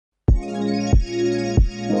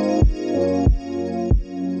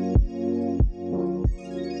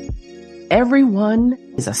Everyone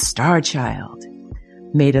is a star child,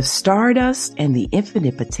 made of stardust and the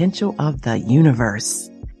infinite potential of the universe.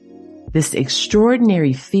 This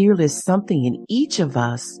extraordinary, fearless something in each of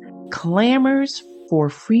us clamors for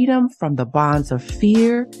freedom from the bonds of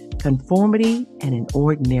fear, conformity, and an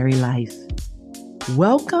ordinary life.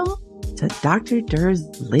 Welcome to Dr. Durrs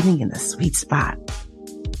Living in the Sweet Spot,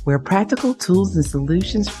 where practical tools and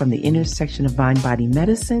solutions from the intersection of mind-body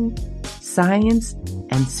medicine, science,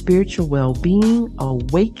 and spiritual well-being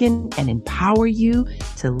awaken and empower you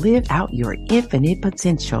to live out your infinite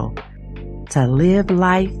potential, to live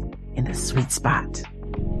life in the sweet spot.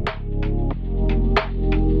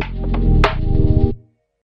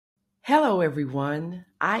 Hello, everyone.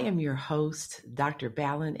 I am your host, Dr.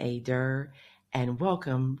 Balin A. Durr, and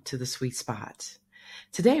welcome to the Sweet Spot.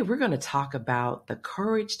 Today, we're going to talk about the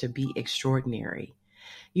courage to be extraordinary.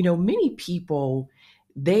 You know, many people,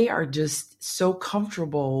 they are just so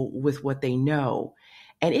comfortable with what they know,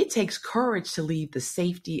 and it takes courage to leave the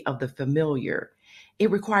safety of the familiar.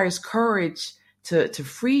 It requires courage to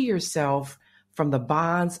free yourself from the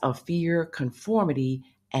bonds of fear, conformity,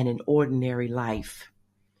 and an ordinary life.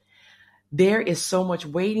 There is so much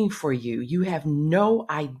waiting for you. You have no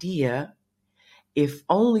idea if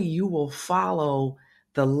only you will follow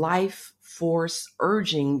the life force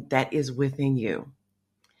urging that is within you.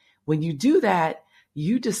 When you do that,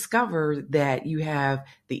 you discover that you have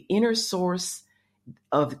the inner source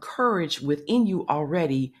of courage within you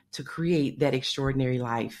already to create that extraordinary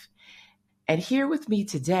life. And here with me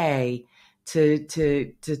today to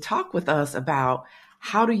talk with us about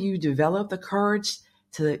how do you develop the courage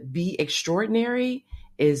to be extraordinary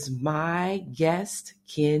is my guest,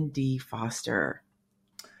 Ken D. Foster.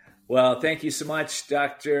 Well, thank you so much,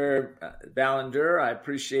 Dr. Balin Durr. I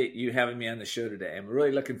appreciate you having me on the show today. I'm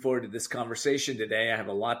really looking forward to this conversation today. I have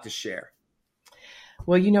a lot to share.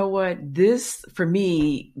 Well, you know what? For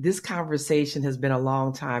me, this conversation has been a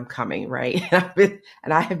long time coming, right? And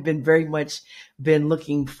I have been very much been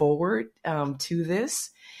looking forward to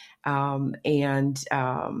this. You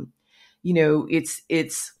know,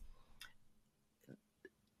 it's.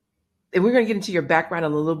 And we're going to get into your background a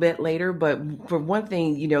little bit later, but for one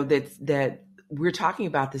thing, you know, that we're talking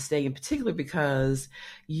about this day in particular because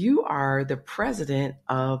you are the president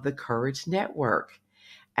of the Courage Network.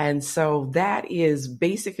 And so that is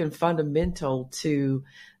basic and fundamental to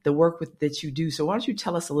the work that you do. So why don't you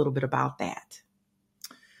tell us a little bit about that?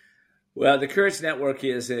 Well, the Courage Network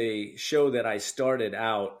is a show that I started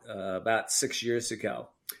out about 6 years ago.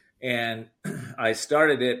 And I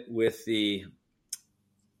started it with the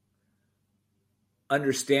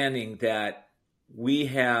understanding that we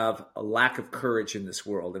have a lack of courage in this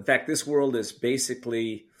world. In fact, this world is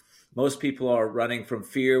basically, most people are running from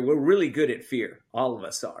fear. We're really good at fear. All of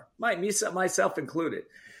us are, myself included,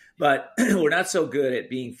 but we're not so good at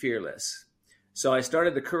being fearless. So I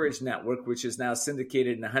started the Courage Network, which is now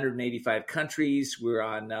syndicated in 185 countries. We're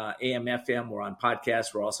on AM, FM, we're on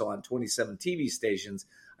podcasts. We're also on 27 TV stations.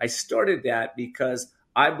 I started that because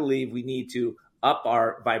I believe we need to up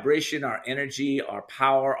our vibration, our energy, our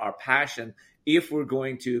power, our passion, if we're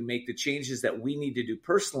going to make the changes that we need to do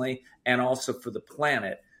personally and also for the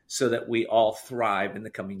planet so that we all thrive in the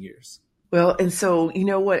coming years. Well, and so, you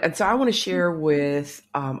know what? And so I want to share with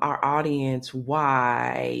our audience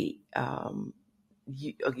why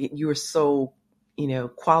you are so, you know,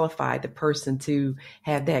 qualified, the person to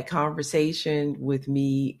have that conversation with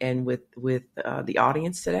me and with the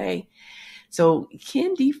audience today. So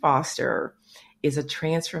Ken D. Foster is a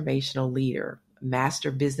transformational leader, master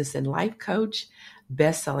business and life coach,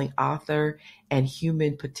 best-selling author, and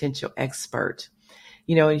human potential expert.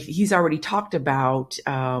 You know, he's already talked about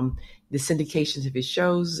the syndications of his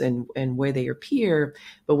shows and where they appear.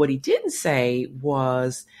 But what he didn't say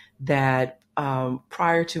was that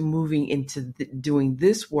prior to moving into doing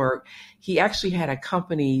this work, he actually had a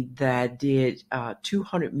company that did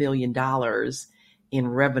 $200 million in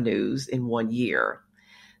revenues in 1 year.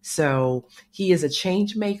 So he is a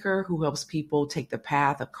change maker who helps people take the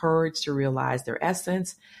path of courage to realize their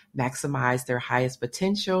essence, maximize their highest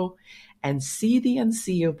potential, and see the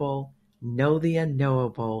unseeable, know the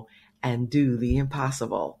unknowable, and do the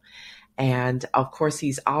impossible. And of course,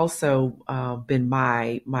 he's also been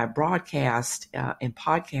my broadcast and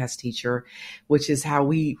podcast teacher, which is how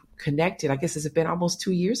we connected. I guess has it been almost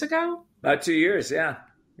 2 years ago? About 2 years, yeah.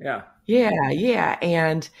 Yeah.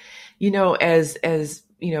 And you know, as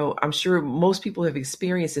you know, I'm sure most people have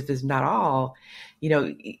experienced, if it's not all, you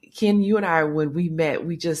know, Ken, you and I, when we met,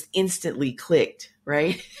 we just instantly clicked,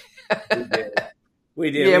 right?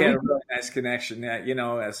 We did. Yeah, we had a really nice connection. Yeah, you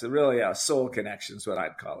know, it's really a soul connection is what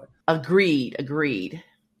I'd call it. Agreed.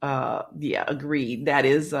 Yeah, agreed. That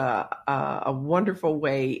is a wonderful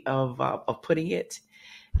way of putting it.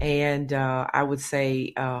 And I would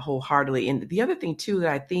say wholeheartedly. And the other thing, too,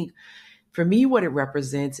 that I think for me, what it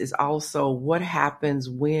represents is also what happens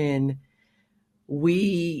when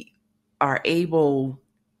we are able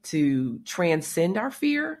to transcend our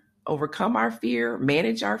fear, overcome our fear,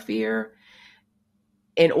 manage our fear,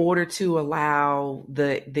 in order to allow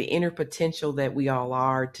the inner potential that we all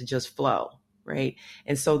are to just flow, right?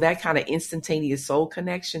 And so that kind of instantaneous soul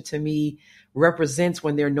connection to me represents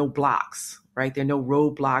when there are no blocks, right? There are no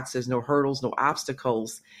roadblocks, there's no hurdles, no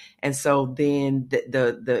obstacles. And so then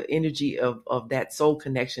the energy of that soul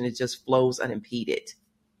connection, it just flows unimpeded.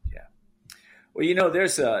 Yeah. Well,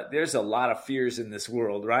 there's a lot of fears in this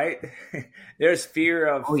world, right? There's fear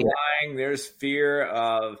of Oh, yeah. flying. There's fear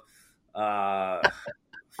uh,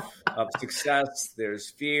 of success. There's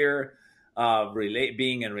fear of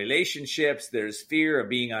being in relationships. There's fear of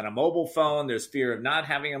being on a mobile phone. There's fear of not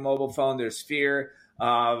having a mobile phone. There's fear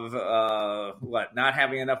of not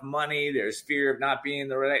having enough money. There's fear of not being in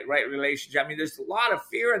the right relationship. I mean, there's a lot of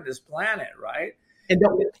fear on this planet, right? And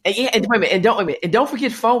don't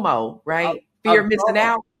forget FOMO, right? Fear of missing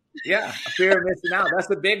out. Yeah, fear of missing out. That's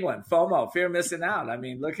the big one. FOMO, fear of missing out. I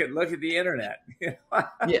mean, look at the internet.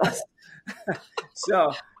 Yes.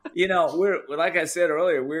 So, we're, like I said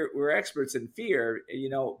earlier, we're experts in fear,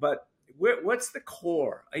 but what's the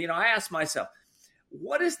core? I ask myself,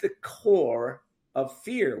 what is the core of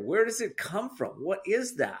fear? Where does it come from? What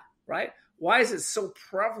is that, right? Why is it so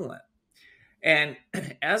prevalent? And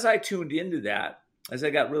as I tuned into that, as I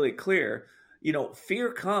got really clear,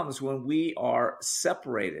 fear comes when we are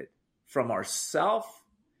separated from ourself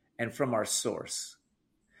and from our source.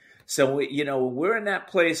 So we're in that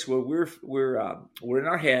place where we're in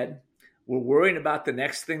our head. We're worrying about the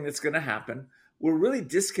next thing that's going to happen. We're really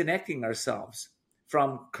disconnecting ourselves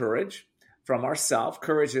from courage, from ourself.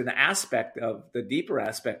 Courage is an aspect of the deeper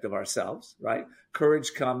aspect of ourselves, right?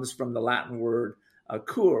 Courage comes from the Latin word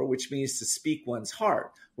cur, which means to speak one's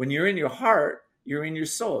heart. When you're in your heart, you're in your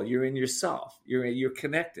soul, you're in yourself, you're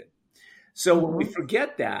connected. So when we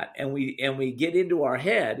forget that and we get into our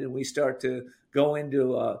head and we start to go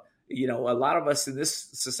into a lot of us in this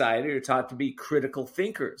society are taught to be critical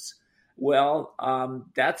thinkers. Well,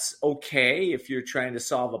 that's okay if you're trying to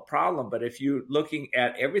solve a problem, but if you're looking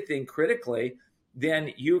at everything critically,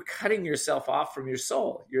 then you're cutting yourself off from your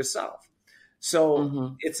soul, yourself.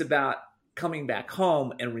 So it's about coming back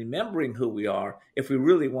home and remembering who we are if we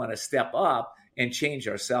really want to step up and change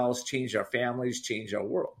ourselves, change our families, change our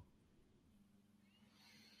world.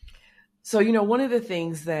 So, one of the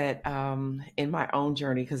things that in my own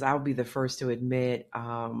journey, because I'll be the first to admit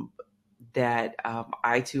that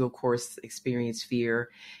I too, of course, experienced fear.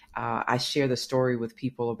 I share the story with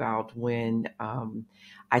people about when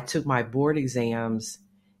I took my board exams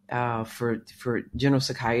for general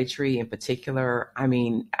psychiatry in particular. I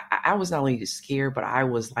mean, I was not only scared, but I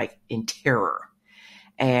was like in terror.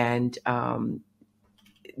 And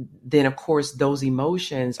then, of course, those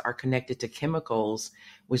emotions are connected to chemicals,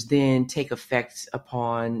 which then take effect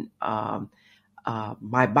upon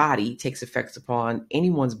my body, takes effects upon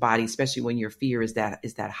anyone's body, especially when your fear is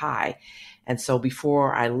that high. And so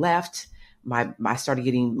before I left, I started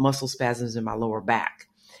getting muscle spasms in my lower back.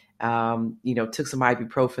 Took some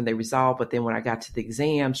ibuprofen, they resolved. But then when I got to the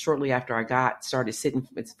exam, shortly after I started sitting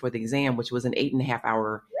for the exam, which was an 8.5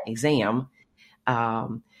 hour exam,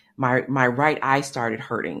 my right eye started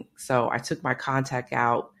hurting. So I took my contact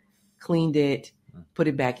out, cleaned it, put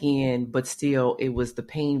it back in, but still the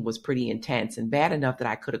pain was pretty intense and bad enough that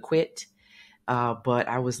I could have quit. But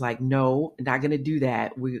I was like, no, not going to do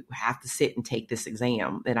that. We have to sit and take this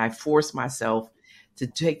exam. And I forced myself to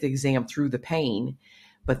take the exam through the pain.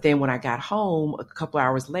 But then when I got home a couple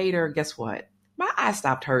hours later, guess what? My eye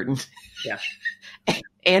stopped hurting. Yeah.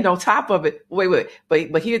 And on top of it,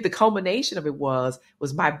 but here the culmination of it was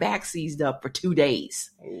my back seized up for 2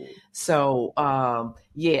 days. Ooh. So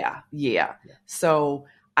yeah. So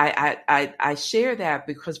I share that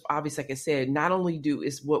because obviously, like I said, not only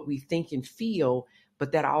is what we think and feel,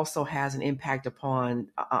 but that also has an impact upon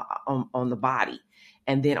on the body.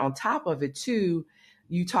 And then on top of it too,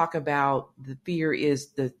 you talk about the fear is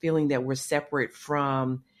the feeling that we're separate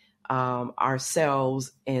from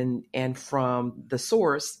ourselves and from the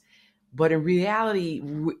source. But in reality,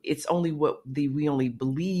 it's only we only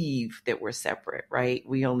believe that we're separate, right?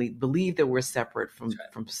 We only believe that we're separate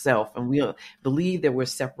from self, and we believe that we're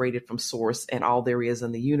separated from source and all there is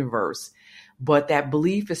in the universe. But that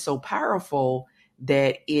belief is so powerful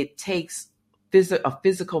that it takes a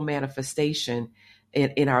physical manifestation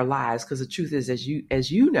in our lives. Because the truth is, as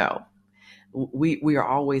you know, We are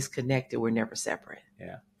always connected. We're never separate.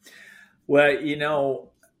 Yeah.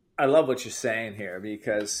 Well, I love what you're saying here,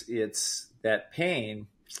 because it's that pain.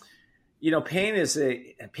 Pain is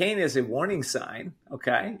a warning sign.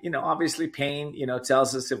 Okay. Obviously pain,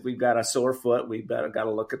 tells us if we've got a sore foot, we've got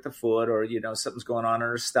to look at the foot, or, something's going on in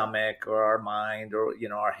our stomach or our mind, or,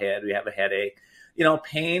 our head, we have a headache.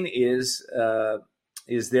 Pain is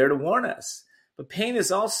there to warn us. But pain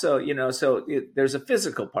is also, there's a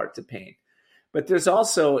physical part to pain, but there's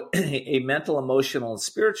also a mental, emotional, and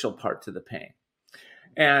spiritual part to the pain.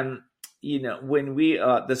 And when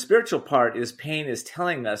the spiritual part is pain is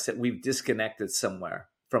telling us that we've disconnected somewhere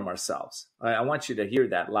from ourselves. I want you to hear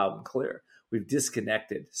that loud and clear. We've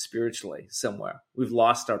disconnected spiritually somewhere. We've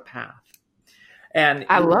lost our path. And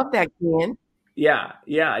I love that, Ken. Yeah.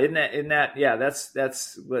 Isn't that? Yeah,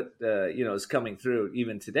 that's what, is coming through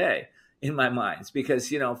even today in my minds, because,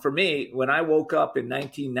 for me, when I woke up in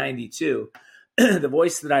 1992, the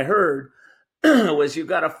voice that I heard was, you've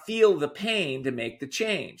got to feel the pain to make the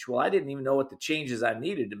change. Well, I didn't even know what the changes I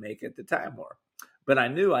needed to make at the time were, but I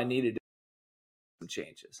knew I needed some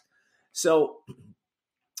changes. So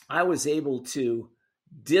I was able to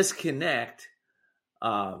disconnect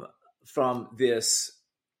from this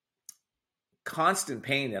constant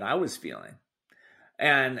pain that I was feeling.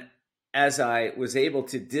 And as I was able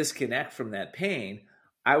to disconnect from that pain,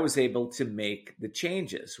 I was able to make the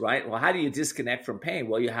changes, right? Well, how do you disconnect from pain?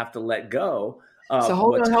 Well, you have to let go. So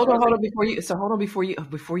hold on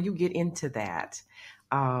before you get into that.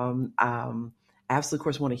 Absolutely, of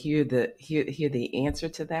course, want to hear the answer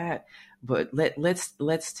to that. But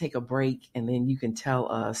let's take a break, and then you can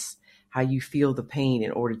tell us how you feel the pain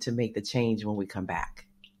in order to make the change when we come back.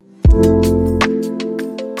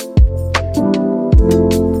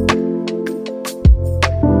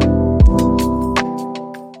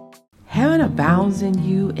 Heaven abounds in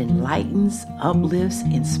you, enlightens, uplifts,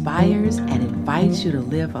 inspires, and invites you to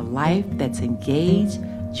live a life that's engaged,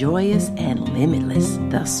 joyous, and limitless,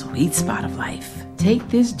 the sweet spot of life. Take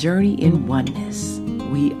this journey in oneness.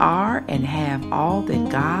 We are and have all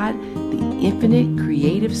that God, the infinite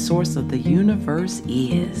creative source of the universe,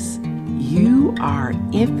 is. You are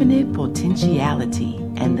infinite potentiality,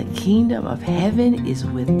 and the kingdom of heaven is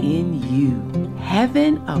within you.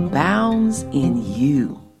 Heaven abounds in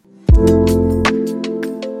you.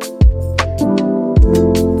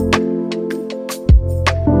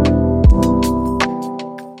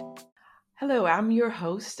 Hello, I'm your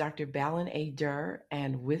host, Dr. Balin A. Durr,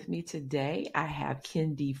 and with me today I have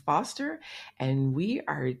Ken D. Foster, and we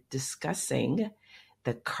are discussing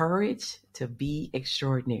the courage to be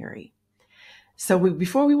extraordinary. So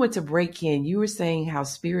before we went to break in, you were saying how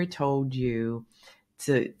Spirit told you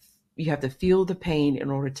you have to feel the pain in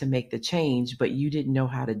order to make the change, but you didn't know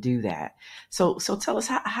how to do that. So tell us,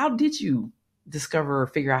 how did you discover or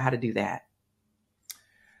figure out how to do that?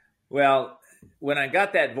 Well, when I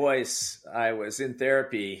got that voice, I was in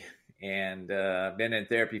therapy, and been in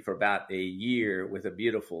therapy for about a year with a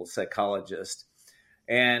beautiful psychologist.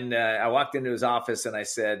 And I walked into his office and I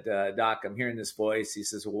said, Doc, I'm hearing this voice. He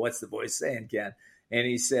says, well, what's the voice saying, Ken? And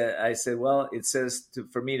I said, well, it says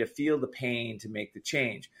for me to feel the pain to make the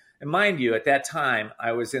change. And mind you, at that time,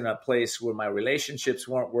 I was in a place where my relationships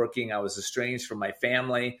weren't working. I was estranged from my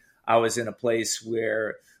family. I was in a place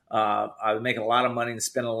where I was making a lot of money and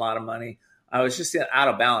spending a lot of money. I was just out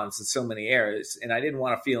of balance in so many areas, and I didn't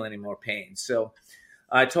want to feel any more pain. So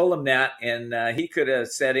I told him that, and he could have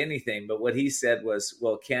said anything, but what he said was,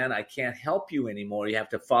 well, Ken, I can't help you anymore. You have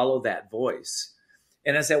to follow that voice.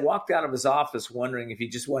 And as I walked out of his office wondering if he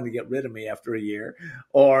just wanted to get rid of me after a year,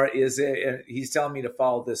 or he's telling me to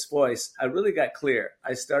follow this voice, I really got clear.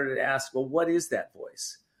 I started to ask, well, what is that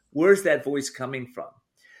voice? Where's that voice coming from?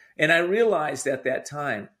 And I realized at that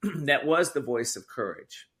time that was the voice of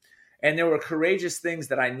courage. And there were courageous things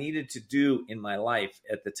that I needed to do in my life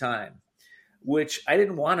at the time, which I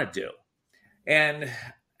didn't want to do. And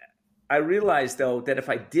I realized, though, that if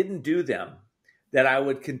I didn't do them, that I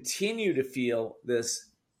would continue to feel this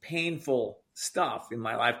painful stuff in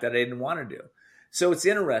my life that I didn't want to do. So it's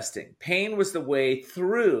interesting. Pain was the way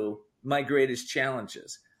through my greatest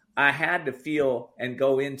challenges. I had to feel and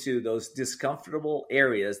go into those discomfortable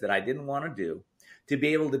areas that I didn't want to do to be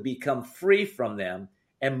able to become free from them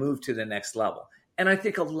and move to the next level. And I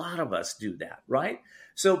think a lot of us do that, right?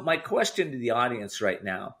 So my question to the audience right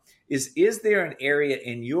now is there an area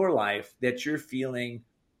in your life that you're feeling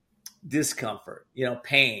discomfort,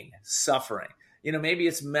 pain, suffering? Maybe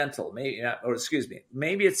it's mental,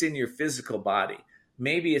 maybe it's in your physical body.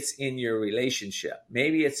 Maybe it's in your relationship.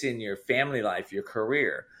 Maybe it's in your family life, your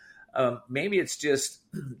career. Maybe it's just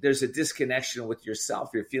there's a disconnection with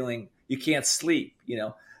yourself. You're feeling you can't sleep.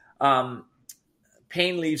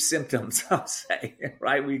 Pain leaves symptoms, I'll say,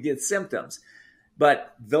 right? We get symptoms.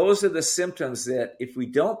 But those are the symptoms that if we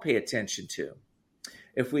don't pay attention to,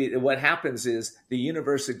 what happens is the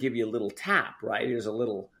universe will give you a little tap, right? Here's a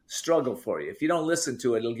little struggle for you. If you don't listen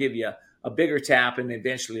to it, it'll give you a bigger tap, and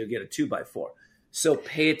eventually you'll get a 2x4. So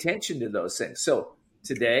pay attention to those things. So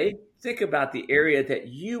today, think about the area that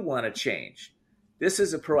you want to change. This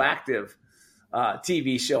is a proactive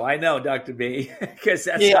TV show. I know, Dr. B, because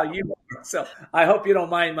that's how you are. So I hope you don't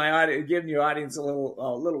mind my audience, giving your audience a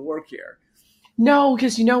little work here. No,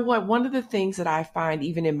 because you know what? One of the things that I find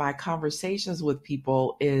even in my conversations with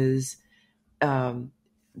people is and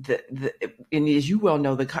as you well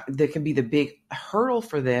know, there can be the big hurdle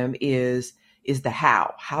for them is the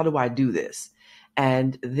how. How do I do this?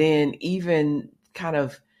 And then even kind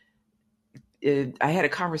of, I had a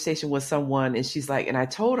conversation with someone and she's like, and I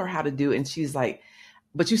told her how to do it. And she's like,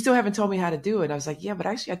 but you still haven't told me how to do it. And I was like, yeah, but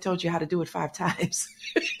actually I told you how to do it 5 times.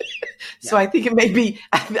 So I think it may be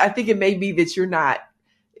that you're not,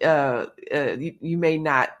 you may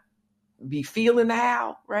not be feeling the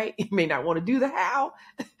how, right? You may not want to do the how,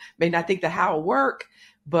 may not think the how will work,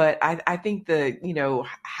 but I think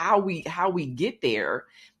how we get there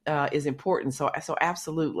is important. So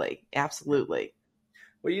absolutely.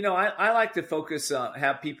 Well, I like to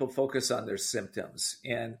have people focus on their symptoms.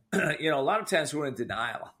 And, a lot of times we're in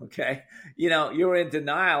denial. Okay. You're in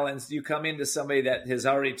denial and you come into somebody that has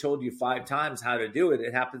already told you 5 times how to do it.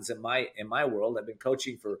 It happens in my world. I've been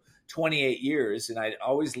coaching for 28 years and I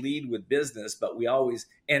always lead with business, but we always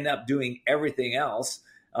end up doing everything else.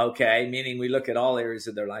 Okay. Meaning we look at all areas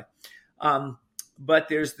of their life. But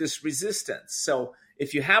there's this resistance. So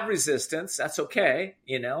if you have resistance, that's okay.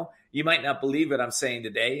 You might not believe what I'm saying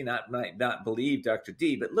today. You might not believe Dr.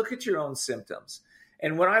 D, but look at your own symptoms.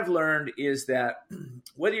 And what I've learned is that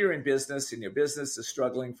whether you're in business and your business is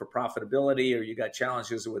struggling for profitability, or you got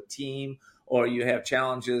challenges with team, or you have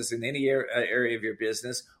challenges in any area of your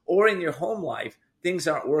business, or in your home life, things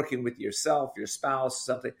aren't working with yourself, your spouse,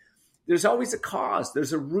 something. There's always a cause.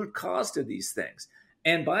 There's a root cause to these things.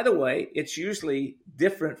 And by the way, it's usually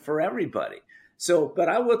different for everybody. So, but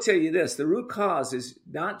I will tell you this, the root cause is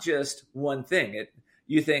not just one thing.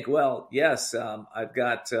 You think, well, yes, I've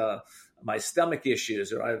got my stomach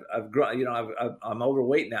issues, or I'm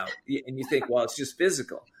overweight now. And you think, well, it's just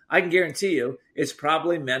physical. I can guarantee you it's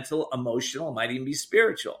probably mental, emotional, might even be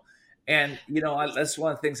spiritual. And, that's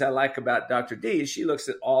one of the things I like about Dr. D is she looks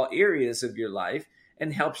at all areas of your life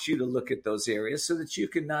and helps you to look at those areas so that you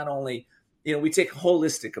can not only, we take a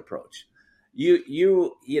holistic approach.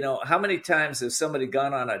 How many times has somebody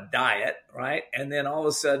gone on a diet, right? And then all of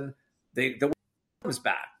a sudden the weight comes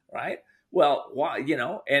back, right? Well, why,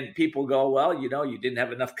 and people go, well, you didn't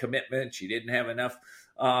have enough commitment. You didn't have enough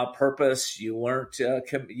purpose. You weren't,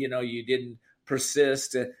 you didn't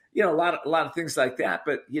persist, a lot of things like that.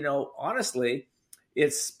 But, honestly,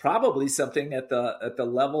 it's probably something at the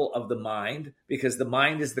level of the mind, because the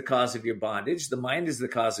mind is the cause of your bondage. The mind is the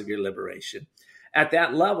cause of your liberation. At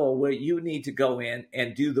that level where you need to go in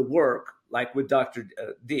and do the work, like with Dr.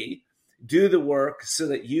 D, do the work so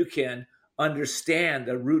that you can understand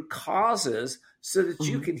the root causes so that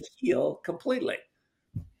you can heal completely.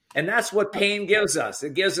 And that's what pain gives us.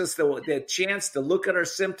 It gives us the chance to look at our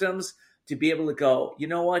symptoms, to be able to go, you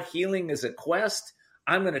know what, healing is a quest.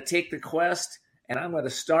 I'm going to take the quest and I'm going to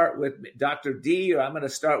start with Dr. D, or I'm going to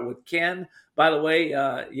start with Ken. By the way,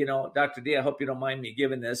 Dr. D, I hope you don't mind me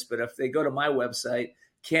giving this, but if they go to my website,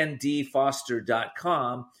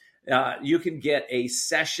 kendfoster.com, you can get a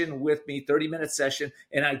session with me, 30-minute session,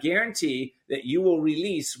 and I guarantee that you will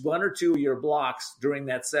release 1 or 2 of your blocks during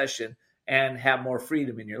that session and have more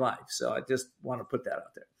freedom in your life. So I just want to put that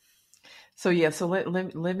out there. So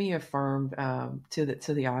let me affirm to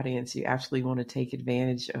the audience, you absolutely want to take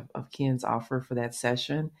advantage of Ken's offer for that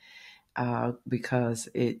session, because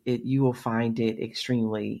you will find it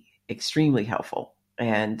extremely, extremely helpful.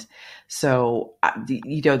 And so,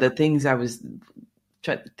 the things I was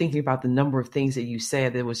thinking about, the number of things that you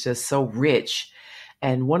said that was just so rich.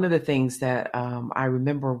 And one of the things that I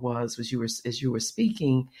remember was as you were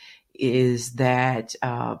speaking, is that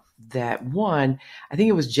that one, I think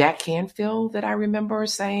it was Jack Canfield that I remember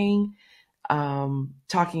saying,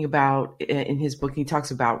 talking about in his book, he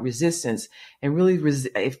talks about resistance and really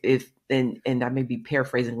and I may be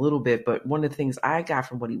paraphrasing a little bit, but one of the things I got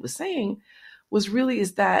from what he was saying was really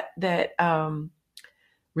is that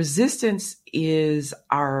resistance is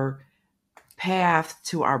our path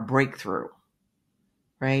to our breakthrough,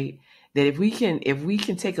 right? that if we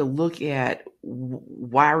can take a look at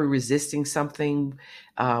why we're resisting something,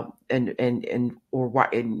 and or why,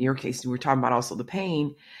 in your case, we're talking about also the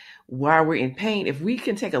pain, why we're in pain. If we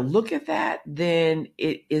can take a look at that, then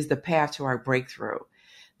it is the path to our breakthrough.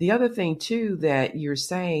 The other thing too that you're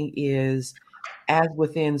saying is, as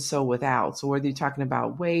within, so without. So whether you're talking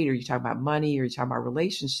about weight, or you're talking about money, or you're talking about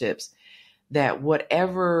relationships, that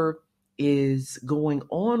whatever is going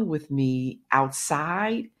on with me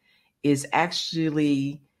outside is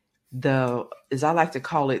actually as I like to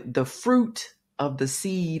call it, the fruit of the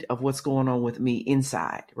seed of what's going on with me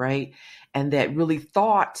inside, right? And that really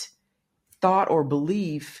thought or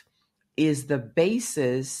belief is the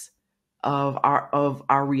basis of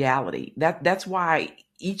our reality. That's why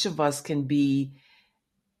each of us can be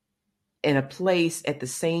in a place at the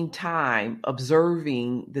same time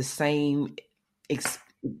observing the same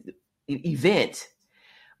event,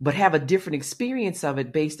 but have a different experience of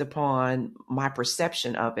it based upon my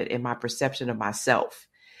perception of it and my perception of myself.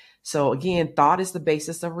 So again, thought is the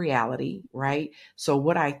basis of reality, right? So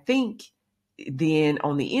what I think then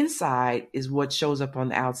on the inside is what shows up on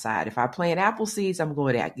the outside. If I plant apple seeds, I'm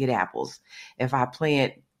going to get apples. If I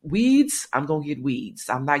plant weeds, I'm going to get weeds.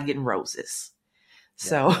 I'm not getting roses.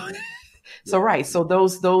 So, so right. So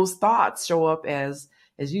those thoughts show up as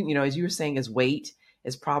as you were saying, as weight,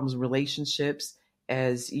 as problems in relationships,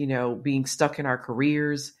 as, being stuck in our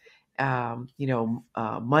careers,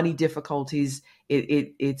 money difficulties.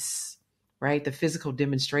 It's right. The physical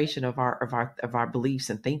demonstration of our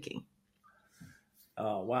beliefs and thinking.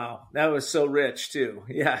 Oh, wow. That was so rich too.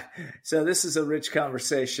 Yeah. So this is a rich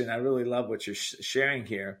conversation. I really love what you're sharing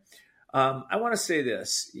here. I want to say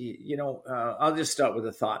this, I'll just start with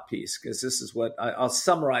a thought piece, because this is what I'll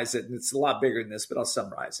summarize it. And it's a lot bigger than this, but I'll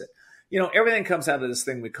summarize it. Everything comes out of this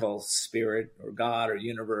thing we call spirit or God or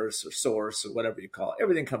universe or source or whatever you call it.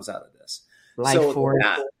 Everything comes out of this.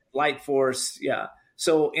 Light force. Yeah.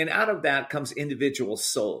 So, and out of that comes individual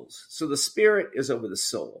souls. So the spirit is over the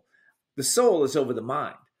soul. The soul is over the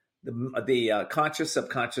mind, the conscious,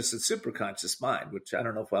 subconscious, and superconscious mind, which I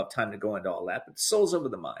don't know if we'll have time to go into all that, but the soul's over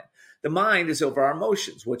the mind. The mind is over our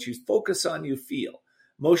emotions. What you focus on, you feel.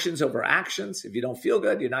 Emotions over actions. If you don't feel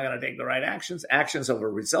good, you're not going to take the right actions. Actions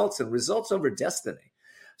over results, and results over destiny.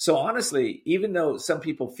 So honestly, even though some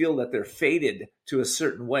people feel that they're fated to a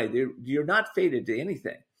certain way, you're not fated to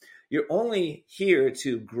anything. You're only here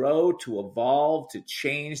to grow, to evolve, to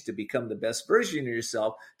change, to become the best version of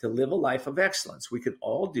yourself, to live a life of excellence. We can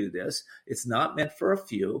all do this. It's not meant for a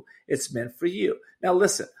few. It's meant for you. Now,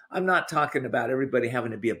 listen, I'm not talking about everybody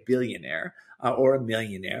having to be a billionaire or a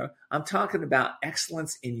millionaire. I'm talking about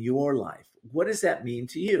excellence in your life. What does that mean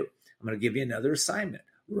to you? I'm going to give you another assignment.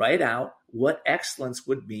 Write out what excellence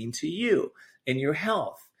would mean to you in your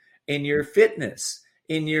health, in your fitness,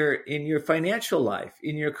 in your financial life,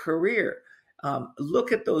 in your career.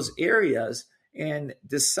 Look at those areas and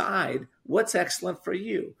decide what's excellent for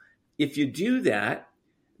you. If you do that,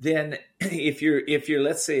 then if you're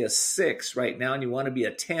let's say a 6 right now and you want to be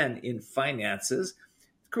a 10 in finances,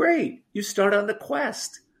 great. You start on the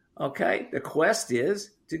quest. Okay? The quest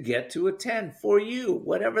is to get to a 10 for you,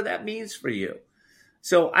 whatever that means for you.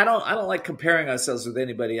 So I don't like comparing ourselves with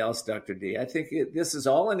anybody else, Dr. D. I think this is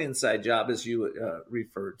all an inside job, as you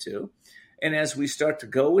referred to. And as we start to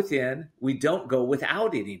go within, we don't go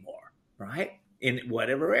without anymore, right? In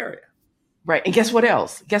whatever area. Right. And guess what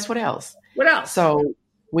else? What else? So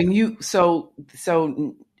when it's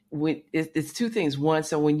two things. One,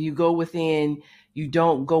 so when you go within, you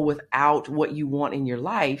don't go without what you want in your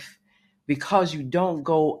life, because you don't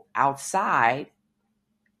go outside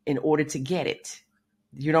in order to get it.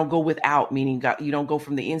 You don't go without, meaning you don't go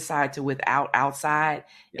from the inside to without outside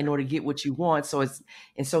in order to get what you want. So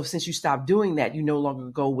since you stop doing that, you no longer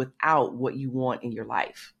go without what you want in your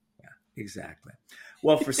life. Yeah, exactly.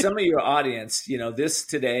 Well, for some of your audience, this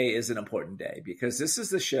today is an important day, because this is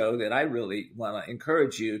the show that I really want to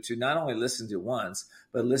encourage you to not only listen to once,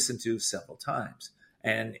 but listen to several times,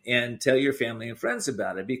 and tell your family and friends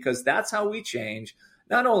about it, because that's how we change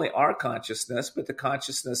not only our consciousness, but the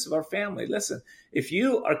consciousness of our family. Listen, if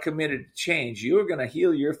you are committed to change, you are going to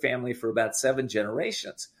heal your family for about 7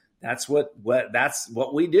 generations. That's what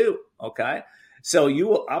we do. Okay. So you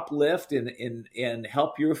will uplift and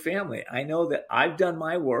help your family. I know that I've done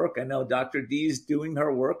my work. I know Dr. D's doing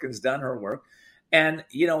her work and has done her work. And,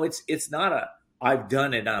 it's not I've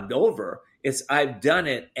done it, I'm over. It's I've done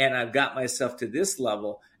it and I've got myself to this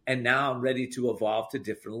level, and now I'm ready to evolve to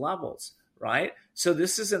different levels. Right? So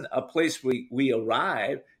this isn't a place we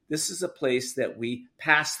arrive. this is a place that we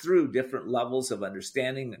pass through different levels of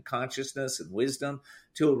understanding and consciousness and wisdom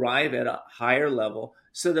to arrive at a higher level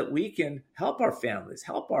so that we can help our families,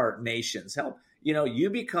 help our nations, you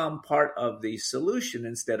become part of the solution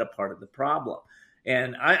instead of part of the problem.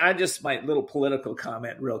 And I just, my little political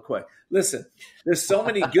comment real quick. Listen, there's so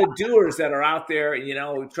many good doers that are out there,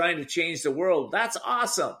 trying to change the world. That's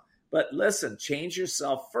awesome. But listen, change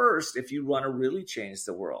yourself first if you want to really change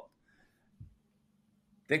the world.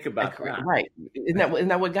 Think about that. Right. Isn't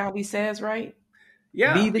that what Gandhi says, right?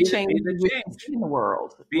 Yeah. Be the change in the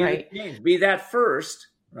world. Be right? the change. Be that first,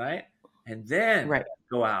 right? And then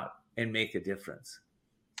go out and make a difference.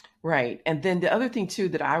 Right. And then the other thing, too,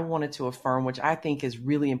 that I wanted to affirm, which I think is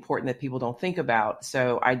really important that people don't think about.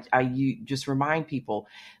 So you just remind people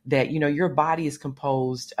that, your body is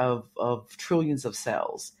composed of trillions of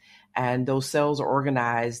cells, and those cells are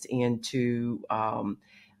organized into,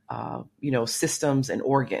 systems and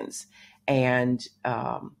organs. And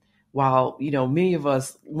while, many of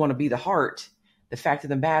us want to be the heart, the fact of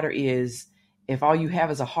the matter is, if all you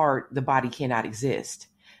have is a heart, the body cannot exist.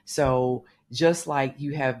 So just like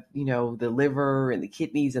you have, the liver and the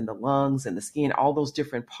kidneys and the lungs and the skin, all those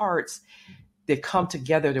different parts that come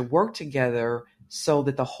together to work together so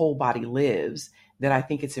that the whole body lives, that I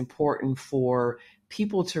think it's important for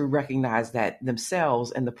people to recognize that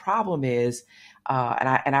themselves. And the problem is,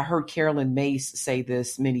 and I heard Carolyn Mace say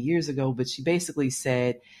this many years ago, but she basically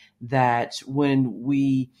said that when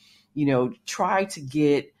we, try to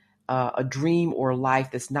get a dream or a life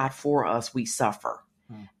that's not for us, we suffer.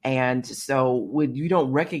 And so when you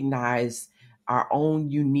don't recognize our own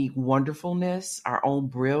unique wonderfulness, our own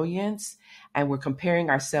brilliance, and we're comparing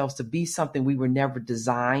ourselves to be something we were never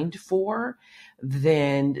designed for,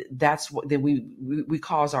 then we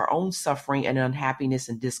cause our own suffering and unhappiness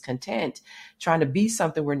and discontent, trying to be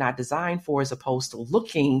something we're not designed for, as opposed to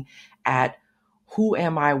looking at who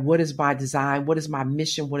am I? What is my design? What is my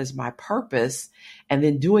mission? What is my purpose? And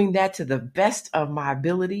then doing that to the best of my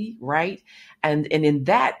ability, right? And in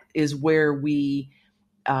that is where we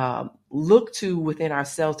look to within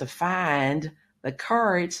ourselves to find the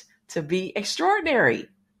courage to be extraordinary,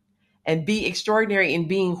 and be extraordinary in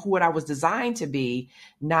being who I was designed to be,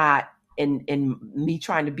 not in me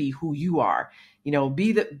trying to be who you are.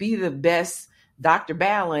 Be the best Dr.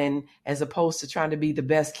 Ballin as opposed to trying to be the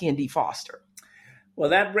best Kendi Foster.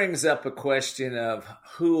 Well, that brings up a question of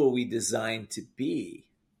who are we designed to be?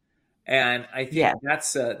 And I think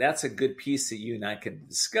that's a good piece that you and I can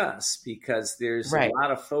discuss, because there's a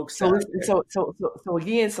lot of folks. So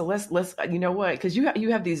again, let's you know what? Because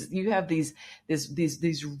you have this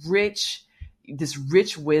rich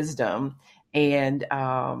wisdom, and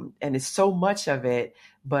it's so much of it.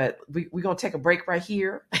 But we're gonna take a break right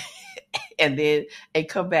here, and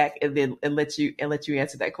come back and let you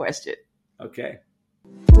answer that question. Okay.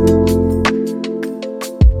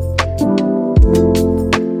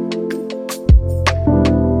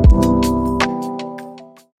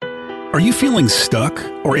 Are you feeling stuck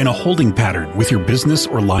or in a holding pattern with your business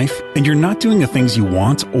or life, and you're not doing the things you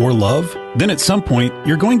want or love? Then at some point,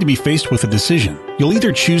 you're going to be faced with a decision. You'll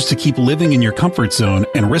either choose to keep living in your comfort zone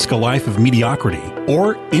and risk a life of mediocrity,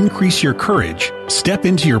 or increase your courage, step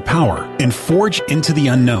into your power, and forge into the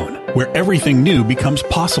unknown, where everything new becomes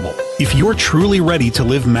possible. If you're truly ready to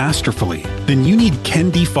live masterfully, then you need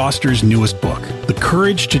Kendi Foster's newest book, The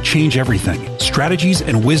Courage to Change Everything: Strategies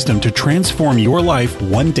and Wisdom to Transform Your Life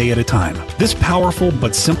One Day at a Time. This powerful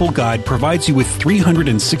but simple guide provides you with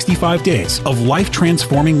 365 days of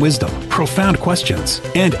life-transforming wisdom, profound questions,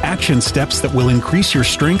 and action steps that will increase your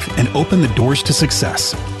strength and open the doors to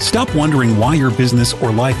success. Stop wondering why your business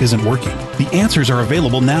or life isn't working. The answers are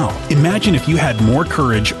available now. Imagine if you had more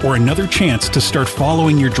courage or another chance to start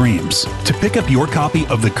following your dreams. To pick up your copy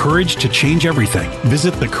of The Courage to Change Everything,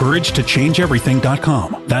 visit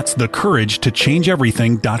thecouragetochangeeverything.com. That's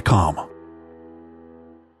thecouragetochangeeverything.com.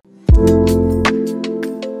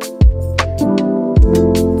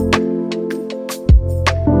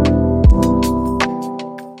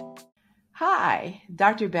 Hi,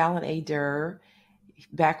 Dr. Ballin A. Durrs,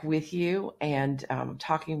 back with you, and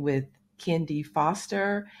talking with Kendi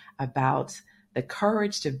Foster about the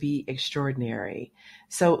courage to be extraordinary.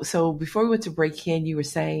 So before we went to break, Ken, you were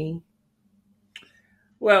saying?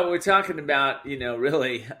 Well, we're talking about,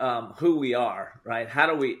 really who we are, right? How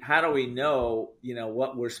do we know,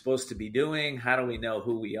 what we're supposed to be doing? How do we know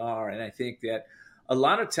who we are? And I think that a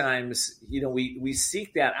lot of times, we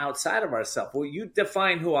seek that outside of ourselves. Well, you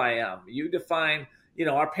define who I am. You define,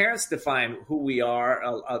 our parents define who we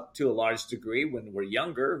are to a large degree when we're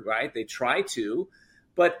younger, right? They try to.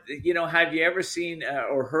 But, have you ever seen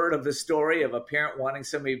or heard of the story of a parent wanting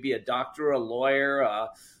somebody to be a doctor, a lawyer, a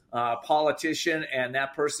politician, and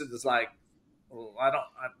that person is like, well,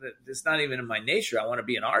 it's not even in my nature. I want to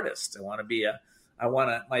be an artist. I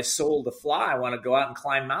want my soul to fly. I want to go out and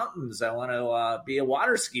climb mountains. I want to be a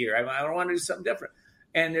water skier. I want to do something different.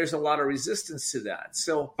 And there's a lot of resistance to that.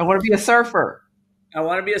 So I want to be a surfer. I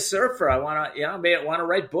want to be a surfer. I want to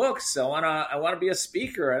write books. I want to be a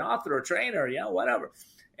speaker, an author, a trainer, whatever.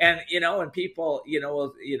 And, and people,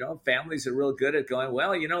 families are real good at going,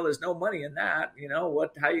 well, there's no money in that.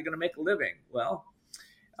 How are you going to make a living? Well,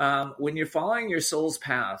 when you're following your soul's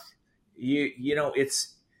path, there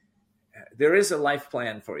is a life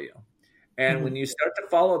plan for you. And when you start to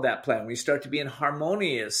follow that plan, when you start to be in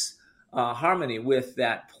harmony with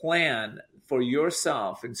that plan for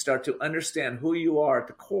yourself and start to understand who you are at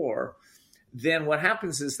the core, then what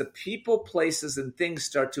happens is the people, places, and things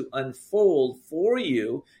start to unfold for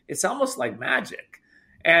you. It's almost like magic.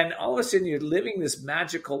 And all of a sudden you're living this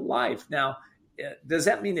magical life. Now, does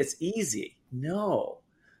that mean it's easy? No,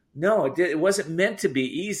 it wasn't meant to be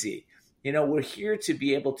easy. We're here to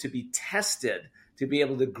be able to be tested, to be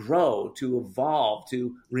able to grow, to evolve,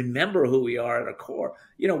 to remember who we are at our core.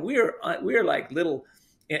 We're like little,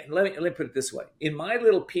 let me put it this way. In my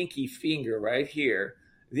little pinky finger right here,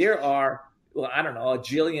 there are, a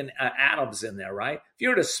jillion atoms in there, right? If you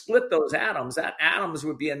were to split those atoms, that atoms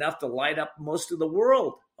would be enough to light up most of the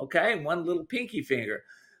world, okay? One little pinky finger.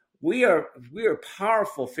 We are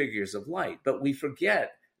powerful figures of light, but we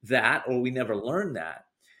forget that, or we never learn that.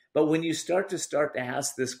 But when you start to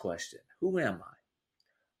ask this question, who am I?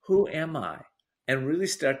 Who am I? And really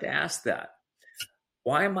start to ask that.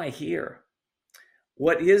 Why am I here?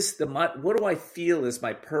 What do I feel is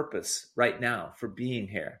my purpose right now for being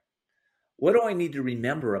here? What do I need to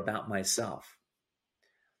remember about myself?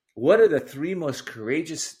 What are the 3 most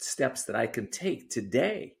courageous steps that I can take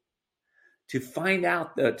today to find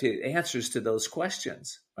out the answers to those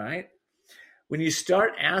questions, right? When you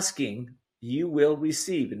start asking, you will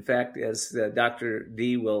receive. In fact, as Dr.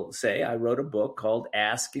 D will say, I wrote a book called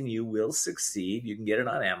Ask and You Will Succeed. You can get it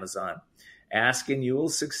on Amazon. Ask and You Will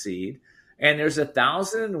Succeed. And there's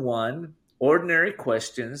 1,001 ordinary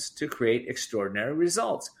questions to create extraordinary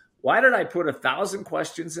results. Why did I put 1,000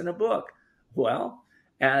 questions in a book? Well,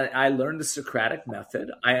 I learned the Socratic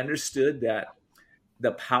method. I understood that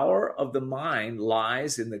the power of the mind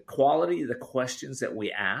lies in the quality of the questions that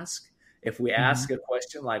we ask. If we ask a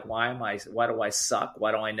question like, why do I suck?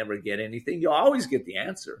 Why do I never get anything? You'll always get the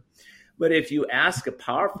answer. But if you ask a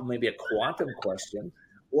powerful, maybe a quantum question,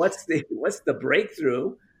 what's the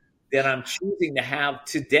breakthrough that I'm choosing to have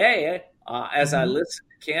today as I listen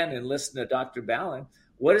to Ken and listen to Dr. Ballin?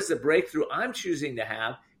 What is the breakthrough I'm choosing to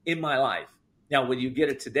have in my life? Now, when you get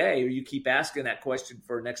it today, or you keep asking that question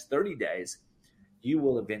for the next 30 days, you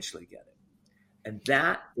will eventually get it. And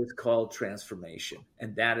that is called transformation.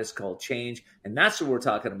 And that is called change. And that's what we're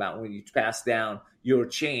talking about when you pass down your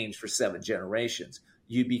change for 7 generations.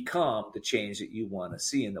 You become the change that you want to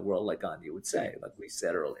see in the world, like Gandhi would say, like we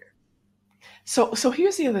said earlier. So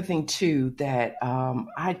here's the other thing, too, that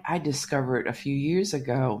I discovered a few years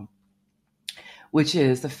ago, which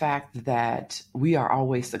is the fact that we are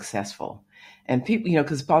always successful. And people,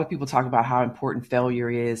 because a lot of people talk about how important failure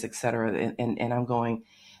is, et cetera. And I'm going,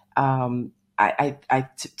 to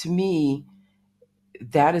me,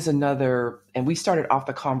 that is another, and we started off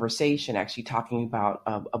the conversation actually talking about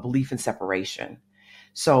a belief in separation.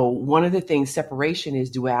 So one of the things, separation is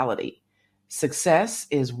duality. Success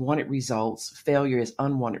is wanted results. Failure is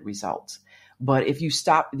unwanted results. But if you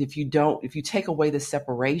take away the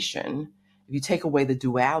separation, if you take away the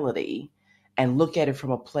duality and look at it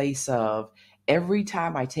from a place of every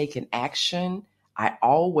time I take an action, I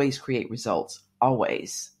always create results,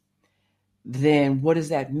 always. Then what does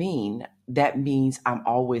that mean? That means I'm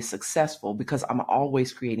always successful because I'm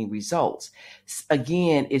always creating results.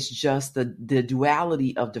 Again, it's just the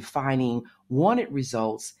duality of defining wanted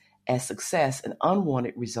results as success and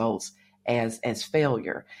unwanted results as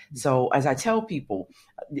failure. So as I tell people,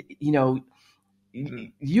 you're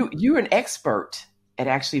an expert at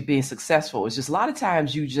actually being successful. It's just a lot of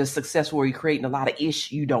times you just successful where you're creating a lot of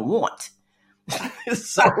ish you don't want.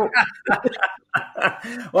 So,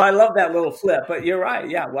 well, I love that little flip, but you're right.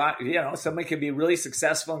 Yeah. Well, somebody can be really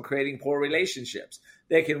successful in creating poor relationships.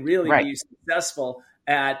 They can really be successful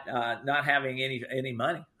at not having any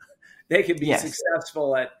money. They can be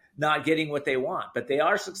successful at not getting what they want, but they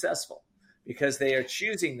are successful because they are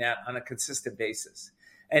choosing that on a consistent basis.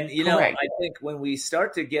 And, I think when we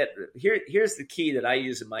start to get here's the key that I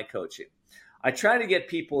use in my coaching. I try to get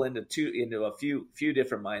people into a few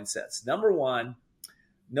different mindsets. Number one,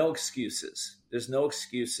 no excuses. There's no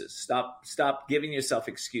excuses. Stop giving yourself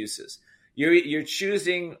excuses. You're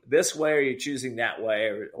choosing this way, or you're choosing that way,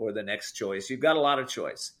 or the next choice. You've got a lot of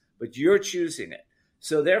choice, but you're choosing it.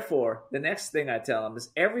 So therefore, the next thing I tell them is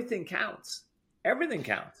everything counts. Everything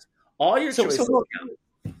counts. All your choices count.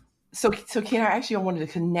 So Ken, I wanted to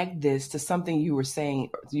connect this to something you were saying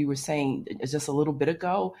just a little bit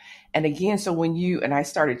ago. And again, so when I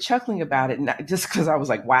started chuckling about it, not just because I was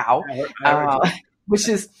like, wow, which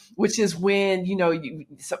is when,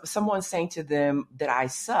 someone's saying to them that I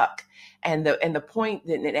suck. And the point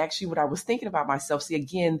that, and actually what I was thinking about myself, see,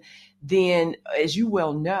 again, then as you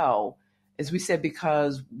well know, as we said,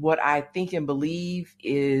 because what I think and believe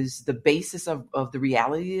is the basis of the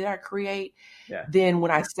reality that I create. Yeah. Then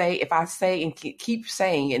if I say and keep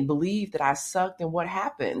saying and believe that I suck, then what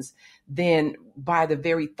happens? Then by the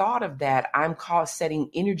very thought of that, I'm setting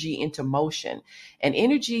energy into motion. And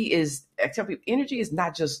energy is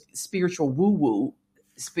not just spiritual woo-woo.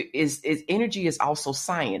 Energy is also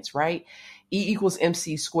science, right? E =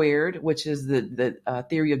 mc squared, which is the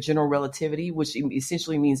theory of general relativity, which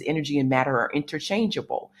essentially means energy and matter are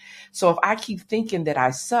interchangeable. So if I keep thinking that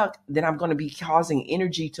I suck, then I'm going to be causing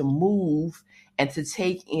energy to move and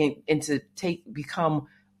to become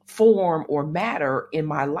form or matter in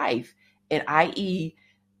my life, and i.e.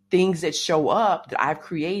 things that show up that I've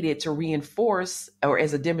created to reinforce or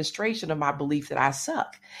as a demonstration of my belief that I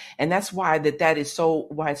suck. And that's why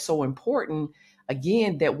why it's so important,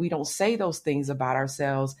 again, that we don't say those things about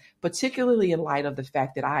ourselves, particularly in light of the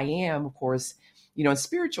fact that I am, of course, in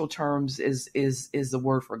spiritual terms is the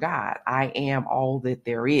word for God. I am all that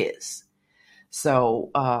there is.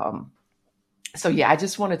 So, yeah, I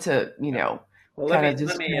just wanted to, make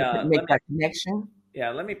that connection.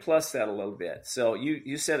 Yeah, let me plus that a little bit. So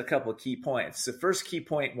you said a couple of key points. The first key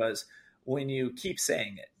point was when you keep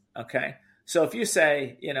saying it, okay? So if you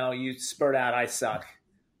say, you spurt out, I suck,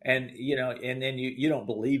 and then you don't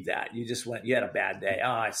believe that. You just you had a bad day. Oh,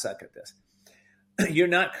 I suck at this. You're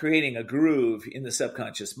not creating a groove in the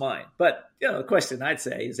subconscious mind. But, the question I'd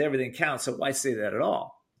say is everything counts, so why say that at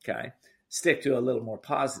all, okay? Stick to a little more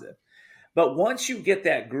positive. But once you get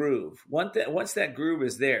that groove, once that groove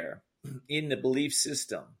is there, in the belief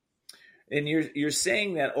system, and you're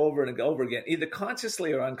saying that over and over again, either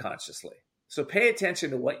consciously or unconsciously. So pay attention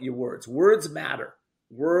to what your words matter.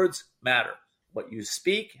 Words matter. What you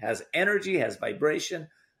speak has energy, has vibration.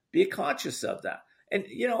 Be conscious of that. And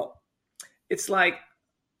it's like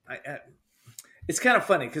it's kind of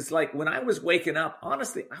funny because like when I was waking up,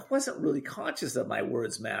 honestly, I wasn't really conscious of my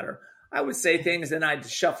words matter. I would say things and I'd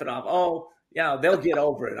shove it off. Oh, they'll get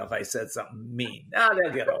over it if I said something mean. No,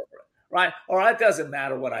 they'll get over it. Right? Or it doesn't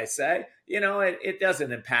matter what I say. It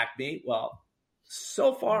doesn't impact me. Well,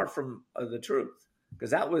 so far from the truth,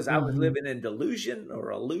 because I was living in delusion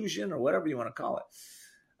or illusion or whatever you want to call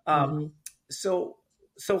it. So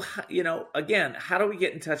again, how do we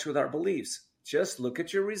get in touch with our beliefs? Just look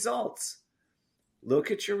at your results.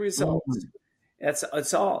 Look at your results.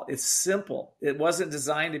 It's all. It's simple. It wasn't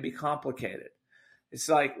designed to be complicated. It's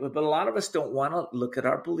like, but a lot of us don't want to look at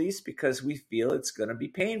our beliefs because we feel it's going to be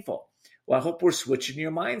painful. Well, I hope we're switching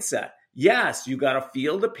your mindset. Yes, you got to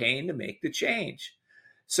feel the pain to make the change.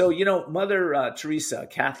 So, Mother Teresa, a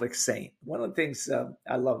Catholic saint, one of the things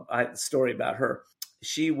I love, I had a story about her.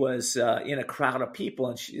 She was in a crowd of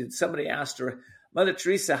people and somebody asked her, Mother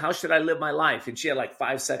Teresa, how should I live my life? And she had like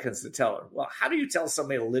 5 seconds to tell her. Well, how do you tell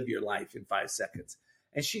somebody to live your life in 5 seconds?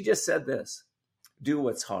 And she just said this: do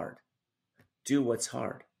what's hard. Do what's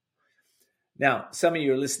hard. Now, some of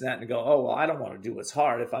you are listening to that and go, oh, well, I don't want to do what's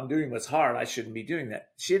hard. If I'm doing what's hard, I shouldn't be doing that.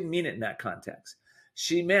 She didn't mean it in that context.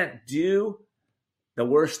 She meant do the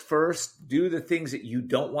worst first, do the things that you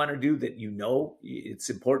don't want to do that it's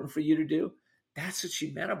important for you to do. That's what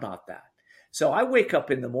she meant about that. So I wake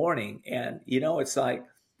up in the morning and, it's like,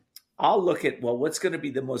 I'll look at, well, what's going to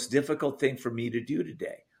be the most difficult thing for me to do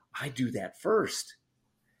today? I do that first.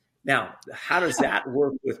 Now, how does that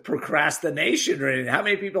work with procrastination or anything? How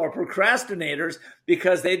many people are procrastinators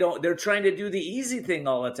because they're trying to do the easy thing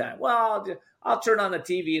all the time? Well, I'll turn on the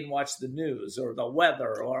TV and watch the news or the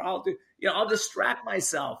weather, or I'll distract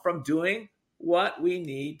myself from doing what we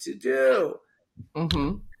need to do.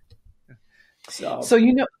 Mm-hmm. So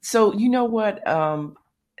you know what?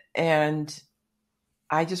 And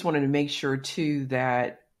I just wanted to make sure too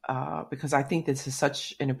that, because I think this is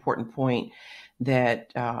such an important point,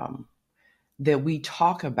 that we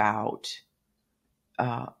talk about,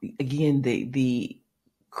 again, the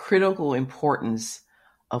critical importance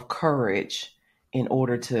of courage in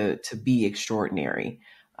order to be extraordinary.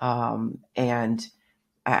 And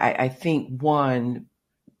I think, one,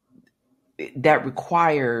 that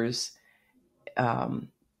requires an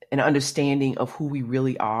understanding of who we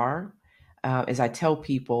really are. As I tell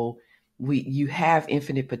people, you have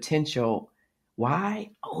infinite potential.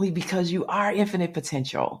 Why? Only because you are infinite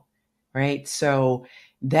potential, right? So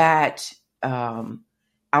that I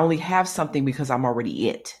only have something because I'm already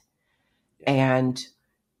it. And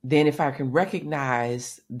then if I can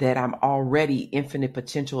recognize that I'm already infinite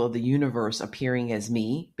potential of the universe appearing as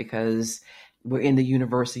me, because we're in the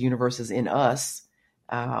universe is in us,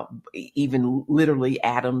 even literally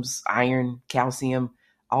atoms, iron, calcium,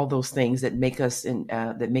 all those things that make us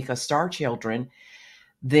star children,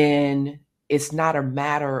 then it's not a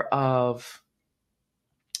matter of,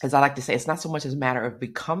 as I like to say, it's not so much as a matter of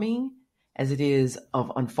becoming as it is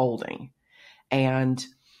of unfolding. And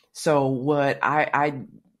so what I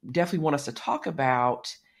definitely want us to talk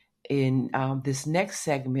about in this next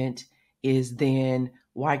segment is then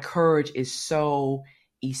why courage is so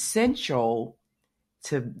essential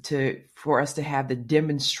for us to have the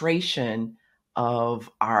demonstration of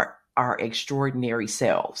our extraordinary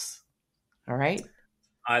selves. All right.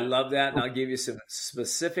 I love that. And I'll give you some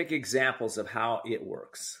specific examples of how it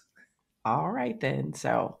works. All right, then.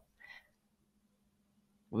 So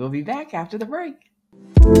we'll be back after the break.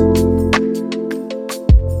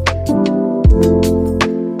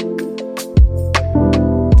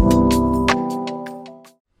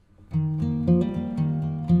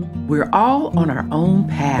 We're all on our own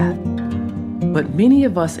path, but many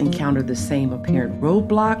of us encounter the same apparent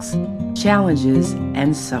roadblocks, challenges,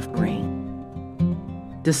 and suffering.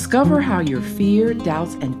 Discover how your fear,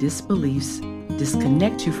 doubts, and disbeliefs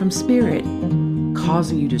disconnect you from spirit,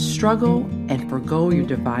 causing you to struggle and forgo your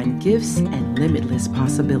divine gifts and limitless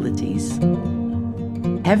possibilities.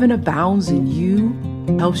 Heaven abounds in you,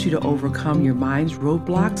 helps you to overcome your mind's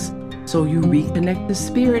roadblocks so you reconnect to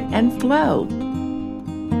spirit and flow.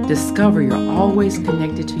 Discover you're always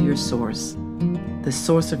connected to your source. The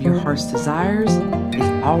source of your heart's desires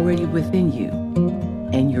is already within you,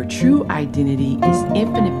 and your true identity is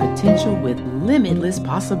infinite potential with limitless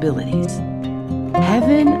possibilities.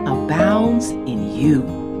 Heaven abounds in you.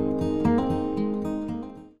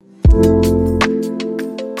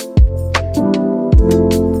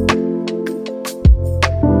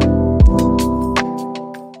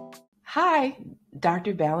 Hi,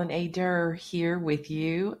 Dr. Balin A. Durr here with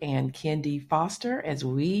you and Ken D. Foster as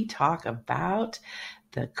we talk about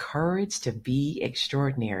the courage to be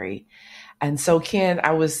extraordinary. And so, Ken,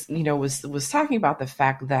 I was talking about the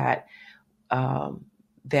fact that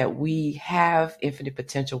that we have infinite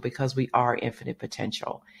potential because we are infinite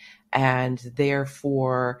potential, and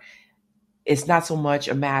therefore, it's not so much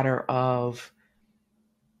a matter of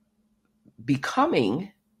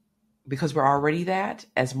becoming, because we're already that,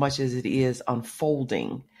 as much as it is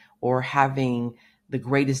unfolding or having the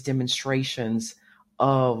greatest demonstrations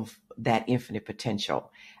of that infinite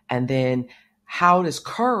potential. And then how does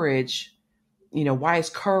courage, why is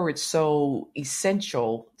courage so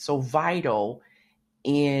essential, so vital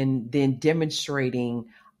in then demonstrating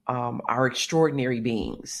our extraordinary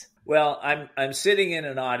beings? Well, I'm sitting in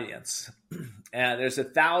an audience, and there's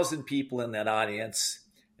 1,000 people in that audience.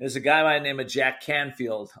 There's a guy by the name of Jack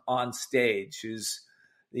Canfield on stage, who's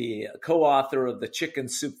the co-author of the Chicken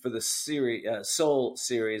Soup for the Soul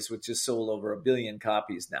series, which has sold over 1 billion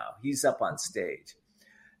copies now. He's up on stage.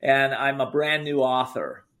 And I'm a brand new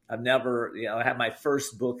author. I've never, I have my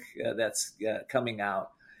first book that's coming out.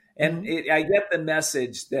 And I get the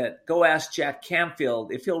message that go ask Jack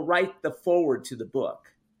Canfield if he'll write the foreword to the book.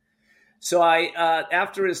 So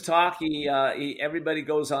after his talk, everybody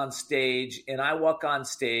goes on stage, and I walk on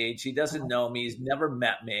stage. He doesn't know me. He's never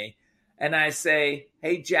met me. And I say,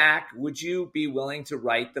 hey, Jack, would you be willing to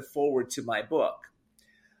write the foreword to my book?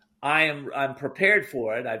 I'm prepared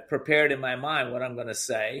for it. I've prepared in my mind what I'm going to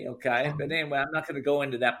say. Okay. But anyway, I'm not going to go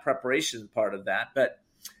into that preparation part of that. But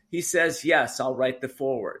he says, yes, I'll write the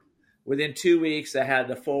foreword. Within 2 weeks, I had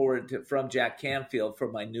the foreword from Jack Canfield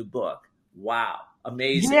for my new book. Wow.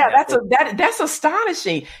 Amazing. Yeah, that's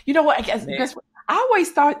astonishing. You know what? I guess I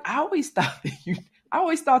always thought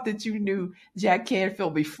that you knew Jack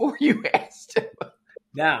Canfield before you asked him.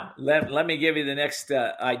 Now, let me give you the next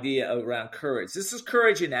idea around courage. This is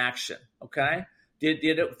courage in action. Okay. Did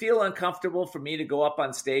it feel uncomfortable for me to go up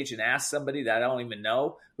on stage and ask somebody that I don't even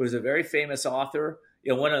know, who's a very famous author,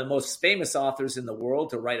 one of the most famous authors in the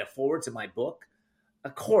world, to write a foreword to my book?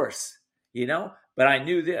 Of course, but I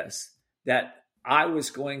knew this, that I was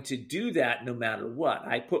going to do that no matter what.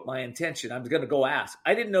 I put my intention. I was going to go ask.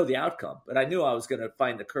 I didn't know the outcome, but I knew I was going to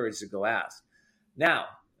find the courage to go ask. Now,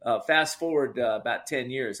 fast forward about 10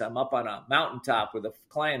 years, I'm up on a mountaintop with a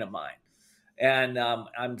client of mine. And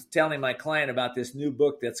I'm telling my client about this new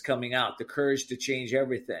book that's coming out, The Courage to Change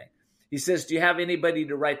Everything. He says, do you have anybody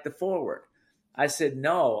to write the foreword? I said,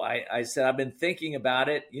 no. I said, I've been thinking about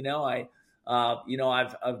it.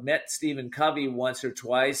 I've met Stephen Covey once or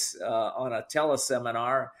twice on a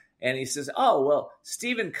teleseminar. And he says, oh, well,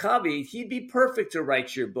 Stephen Covey, he'd be perfect to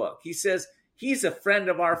write your book. He says, he's a friend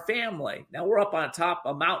of our family. Now we're up on top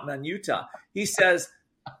of a mountain in Utah. He says,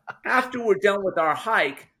 after we're done with our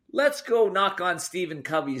hike, let's go knock on Stephen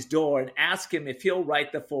Covey's door and ask him if he'll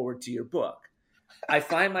write the foreword to your book. I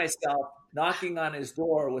find myself knocking on his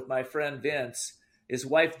door with my friend Vince. His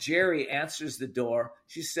wife, Jerry, answers the door.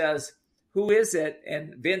 She says, who is it?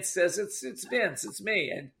 And Vince says, it's Vince, it's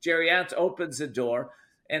me. And Jerry opens the door.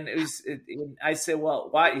 And I said, well,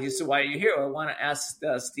 why? He said, why are you here? I want to ask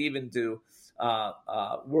Stephen to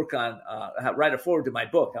work on, write a foreword to my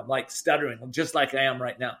book. I'm like stuttering, just like I am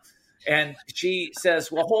right now. And she says,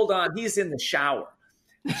 well, hold on. He's in the shower.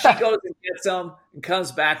 She goes and gets him and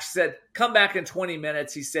comes back. She said, come back in 20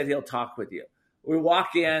 minutes. He said, he'll talk with you. We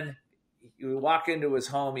walk into his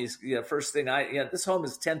home. He's, first thing this home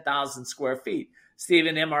is 10,000 square feet.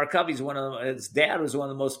 Stephen M.R. Covey's his dad was one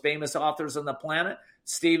of the most famous authors on the planet.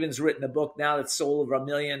 Stephen's written a book now that's sold over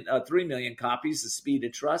 3 million copies, The Speed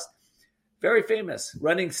of Trust. Very famous.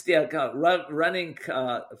 Running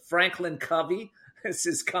Franklin Covey is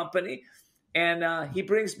his company. And he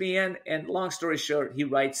brings me in, and long story short, he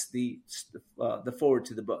writes the foreword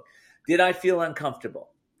to the book. Did I feel uncomfortable?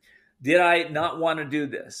 Did I not want to do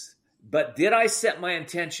this? But did I set my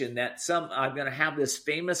intention that I'm going to have this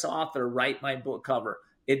famous author write my book cover?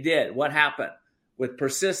 It did. What happened? With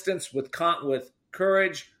persistence, with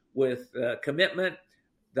courage, with commitment,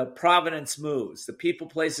 the providence moves. The people,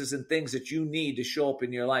 places, and things that you need to show up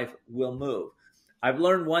in your life will move. I've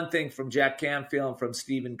learned one thing from Jack Canfield and from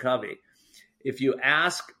Stephen Covey. If you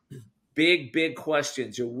ask big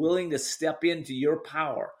questions, you're willing to step into your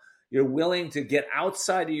power. You're willing to get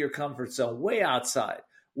outside of your comfort zone, way outside,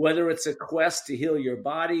 whether it's a quest to heal your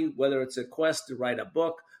body, whether it's a quest to write a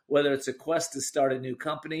book, whether it's a quest to start a new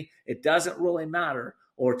company, it doesn't really matter.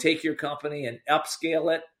 Or take your company and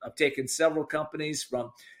upscale it. I've taken several companies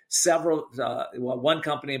from one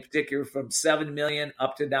company in particular from 7 million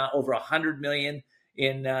up to now over 100 million.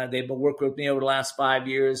 They've been working with me over the last 5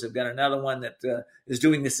 years. I've got another one that is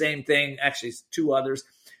doing the same thing. Actually, 2 others.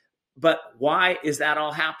 But why is that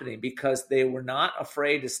all happening? Because they were not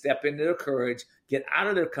afraid to step into their courage, get out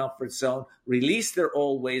of their comfort zone, release their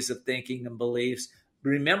old ways of thinking and beliefs,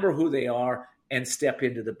 remember who they are, and step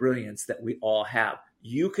into the brilliance that we all have.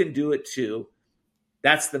 You can do it too.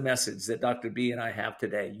 That's the message that Dr. B and I have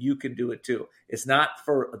today. You can do it too. It's not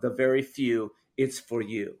for the very few. It's for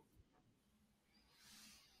you.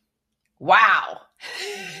 Wow.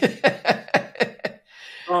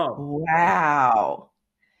 Oh. Wow.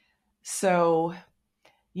 So,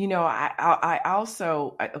 I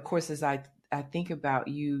also, of course, as I think about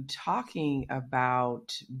you talking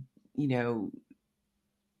about,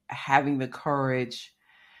 having the courage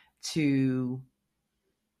to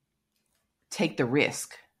take the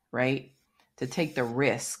risk, right? To take the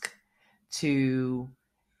risk to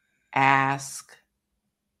ask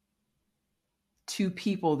 2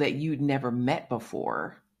 people that you'd never met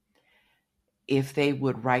before if they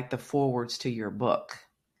would write the forewords to your book.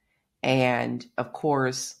 And of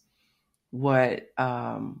course, what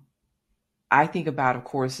I think about, of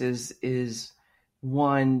course, is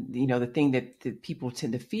one, the thing that people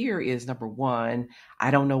tend to fear is, number 1,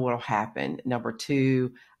 I don't know what'll happen. Number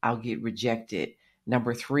 2, I'll get rejected.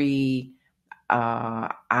 Number 3,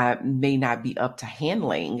 I may not be up to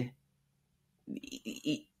handling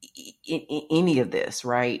any of this,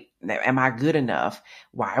 right? Am I good enough?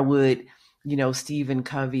 Why would, Stephen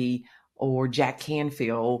Covey or Jack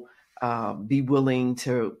Canfield be willing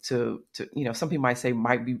to some people might say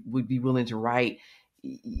would be willing to write,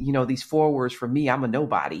 these forewords for me? I'm a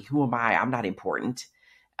nobody. Who am I? I'm not important.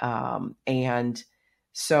 And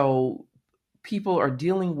so people are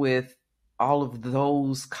dealing with all of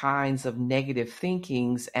those kinds of negative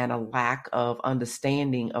thinkings and a lack of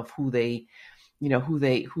understanding of who they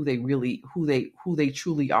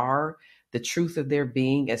truly are, the truth of their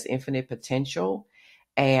being as infinite potential.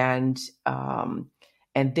 And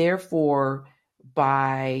therefore,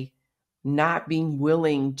 by not being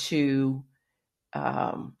willing to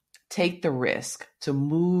take the risk, to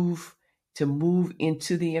move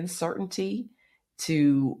into the uncertainty,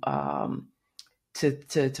 to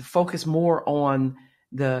focus more on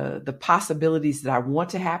the possibilities that I want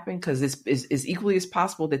to happen, because it's equally as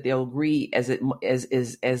possible that they'll agree as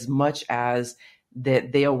much as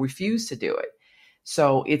that they'll refuse to do it.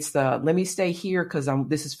 So it's let me stay here because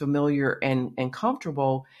this is familiar and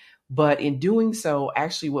comfortable. But in doing so,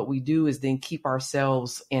 actually what we do is then keep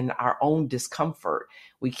ourselves in our own discomfort.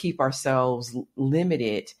 We keep ourselves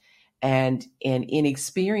limited and in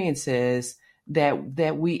experiences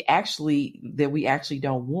that we actually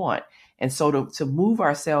don't want. And so to move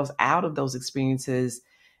ourselves out of those experiences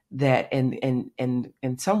that and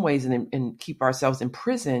in some ways and keep ourselves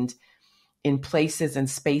imprisoned in places and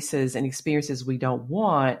spaces and experiences we don't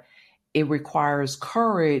want, it requires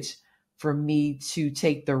courage for me to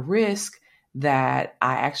take the risk that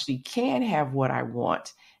I actually can have what I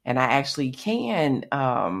want. And I actually can,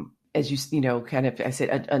 as kind of, I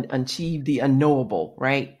said, achieve the unknowable,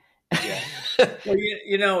 right? Yeah.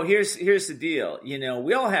 Well, here's the deal.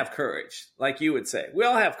 We all have courage, like you would say. We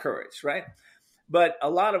all have courage, right? But a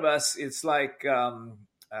lot of us, it's like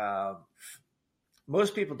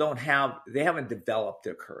most people they haven't developed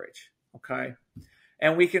their courage, okay?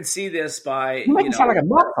 And we can see this by, you make it sound like a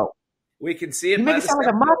muscle. We can see it. You make it sound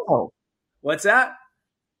like a muscle. What's that?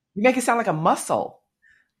 You make it sound like a muscle.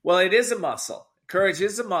 Well, it is a muscle. Courage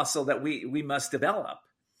is a muscle that we must develop.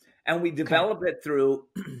 And we develop it through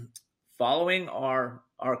following our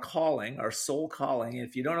calling, our soul calling. And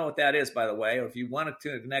if you don't know what that is, by the way, or if you want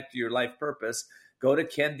to connect to your life purpose, go to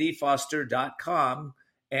kendfoster.com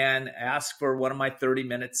and ask for one of my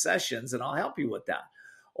 30-minute sessions, and I'll help you with that.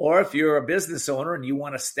 Or if you're a business owner and you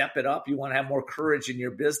want to step it up, you want to have more courage in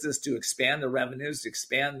your business to expand the revenues, to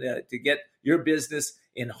get your business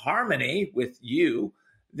in harmony with you,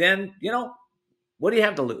 then, what do you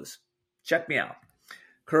have to lose? Check me out.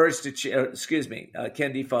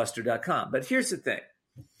 KenDFoster.com. But here's the thing.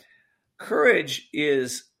 Courage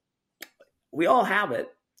is, we all have it,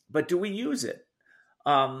 but do we use it?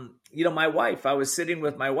 My wife, I was sitting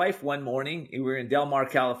with my wife one morning. We were in Del Mar,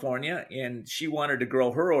 California, and she wanted to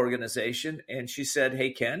grow her organization. And she said,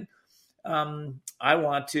 "Hey, Ken, I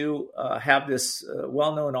want to have this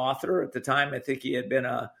well-known author." At the time, I think he had been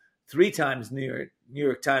a 3 times New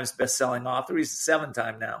York Times bestselling author. He's a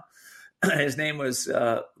 7-time now. His name was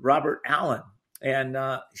Robert Allen. And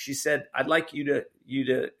she said, "I'd like you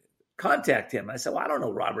to contact him." I said, "Well, I don't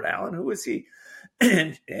know Robert Allen. Who is he?"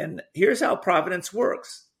 And here's how Providence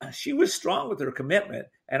works. She was strong with her commitment,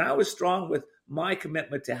 and I was strong with my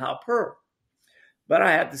commitment to help her. But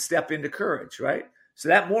I had to step into courage, right? So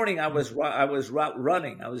that morning I was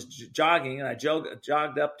running. I was jogging, and I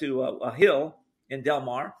jogged up to a hill in Del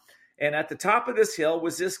Mar. And at the top of this hill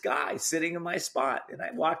was this guy sitting in my spot. And I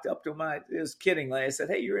walked up to him. I was kidding. I said,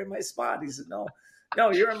 "Hey, you're in my spot." He said, No,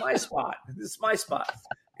 you're in my spot. This is my spot.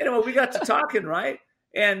 Anyway, we got to talking, right?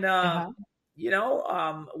 And,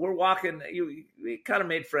 we're walking. We kind of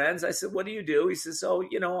made friends. I said, "What do you do?" He says, "Oh,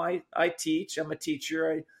 I teach. I'm a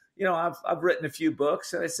teacher. I've written a few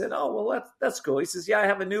books." And I said, "Oh, well, that's cool." He says, "Yeah, I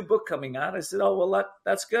have a new book coming out." I said, "Oh, well,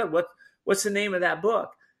 that's good. What's the name of that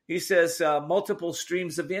book?" He says, "Multiple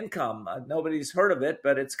Streams of Income." Nobody's heard of it,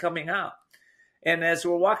 but it's coming out. And as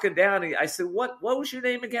we're walking down, I said, what was your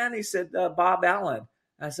name again? He said, Bob Allen.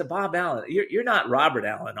 I said, "Bob Allen, you're not Robert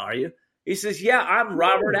Allen, are you?" He says, "Yeah, I'm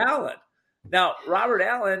Robert Allen." Now, Robert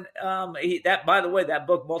Allen, by the way, that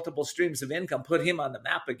book, Multiple Streams of Income, put him on the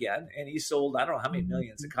map again. And he sold, I don't know how many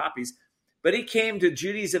millions of copies. But he came to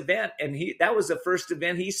Judy's event, and that was the first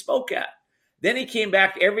event he spoke at. Then he came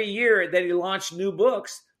back every year that he launched new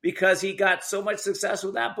books because he got so much success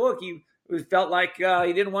with that book. He felt like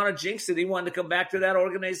he didn't want to jinx it. He wanted to come back to that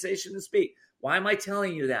organization and speak. Why am I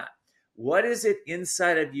telling you that? What is it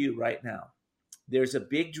inside of you right now? There's a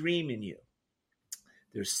big dream in you.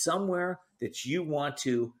 There's somewhere that you want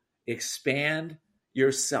to expand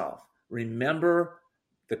yourself. Remember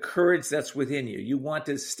the courage that's within you. You want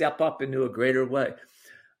to step up into a greater way.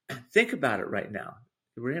 Think about it right now.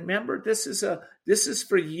 Remember, this is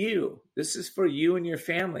for you. This is for you and your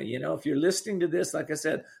family. If you're listening to this, like I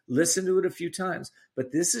said, listen to it a few times.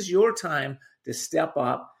 But this is your time to step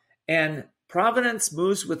up. And Providence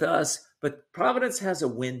moves with us, but Providence has a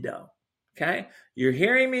window. Okay? You're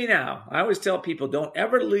hearing me now. I always tell people, don't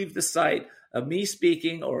ever leave the site of me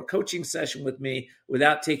speaking or a coaching session with me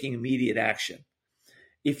without taking immediate action.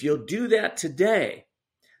 If you'll do that today,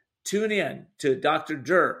 tune in to Dr.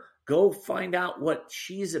 Durr. Go find out what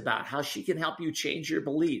she's about, how she can help you change your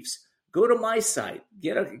beliefs. Go to my site,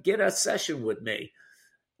 get a session with me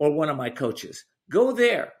or one of my coaches. Go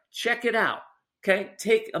there, check it out. Okay?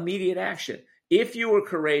 Take immediate action. If you were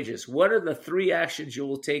courageous, what are the 3 actions you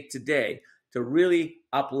will take today to really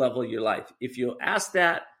up-level your life? If you ask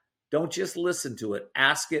that, don't just listen to it.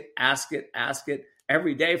 Ask it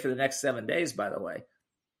every day for the next 7 days, by the way.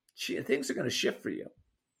 Things are going to shift for you.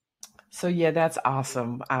 So yeah, that's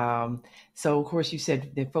awesome. So of course you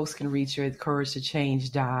said that folks can reach you at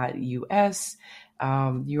couragetochange.us.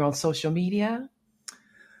 You're on social media.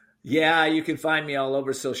 Yeah, you can find me all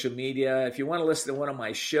over social media. If you want to listen to one of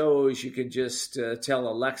my shows, you can just tell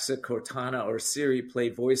Alexa, Cortana, or Siri, play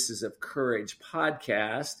Voices of Courage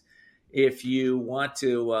podcast. If you want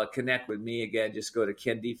to connect with me, again, just go to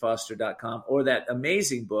kendfoster.com, or that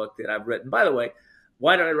amazing book that I've written. By the way,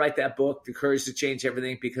 why did I write that book, The Courage to Change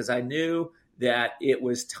Everything? Because I knew that it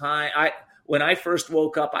was time. When I first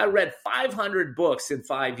woke up, I read 500 books in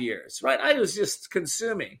 5 years, right? I was just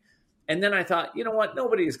consuming. And then I thought, you know what?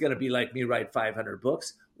 Nobody is going to be like me, write 500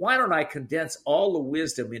 books. Why don't I condense all the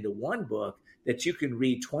wisdom into one book that you can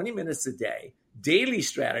read 20 minutes a day, daily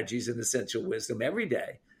strategies and essential wisdom every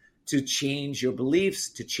day to change your beliefs,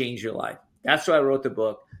 to change your life. That's why I wrote the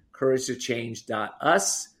book,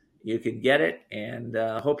 couragetochange.us. You can get it, and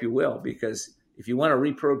I hope you will, because if you want to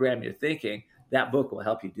reprogram your thinking, that book will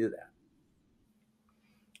help you do that.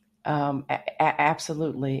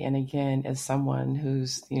 Absolutely. And again, as someone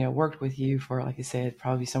who's, worked with you for, like I said,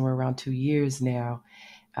 probably somewhere around 2 years now,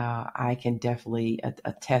 I can definitely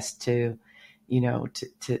attest to,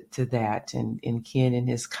 to that. And Ken and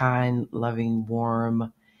his kind, loving,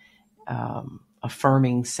 warm,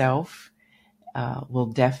 affirming self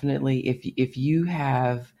will definitely, if you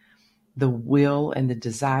have the will and the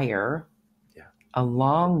desire,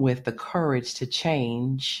 along with the courage to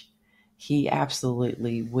change, he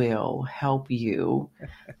absolutely will help you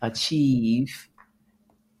achieve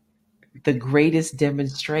the greatest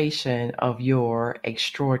demonstration of your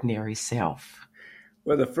extraordinary self.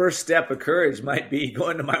 Well, the first step of courage might be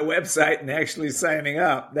going to my website and actually signing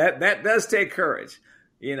up. That does take courage,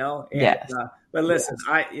 And, yes. But listen,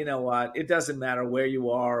 yes. You know what? It doesn't matter where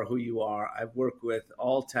you are or who you are. I've worked with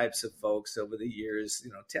all types of folks over the years,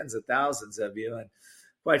 tens of thousands of you. And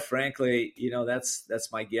quite frankly, that's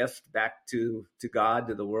my gift back to God,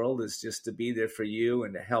 to the world, is just to be there for you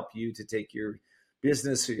and to help you to take your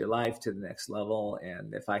business or your life to the next level.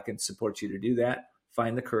 And if I can support you to do that,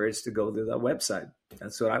 find the courage to go to the website.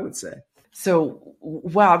 That's what I would say. So,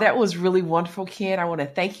 wow, that was really wonderful, Ken. I want to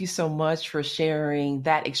thank you so much for sharing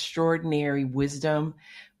that extraordinary wisdom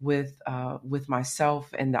with myself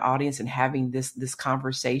and the audience, and having this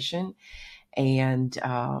conversation. And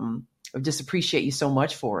I just appreciate you so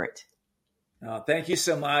much for it. Thank you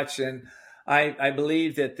so much. And I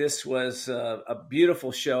believe that this was a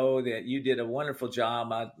beautiful show, that you did a wonderful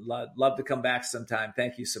job. I'd love to come back sometime.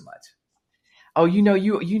 Thank you so much. Oh,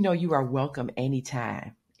 you are welcome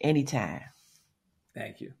anytime.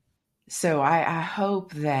 Thank you. So I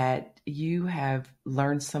hope that you have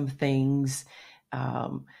learned some things,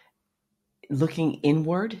 looking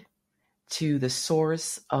inward to the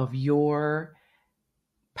source of your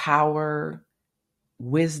power,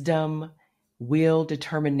 wisdom, will,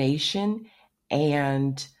 determination,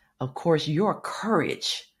 and of course, your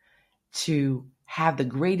courage to have the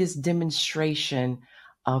greatest demonstration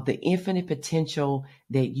of the infinite potential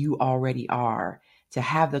that you already are, to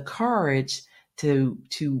have the courage to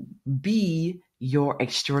be your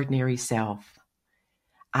extraordinary self.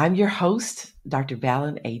 I'm your host, Dr.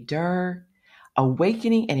 Balin A. Durr,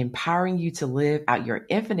 awakening and empowering you to live out your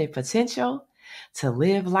infinite potential, to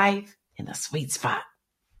live life in the sweet spot.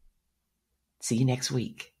 See you next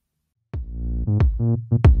week.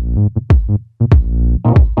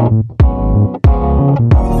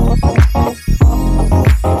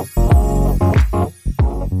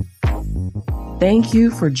 Thank you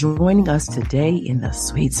for joining us today in the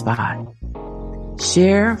sweet spot.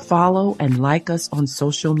 Share, follow, and like us on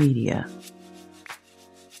social media.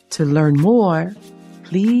 To learn more,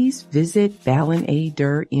 please visit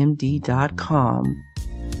balinadurmd.com,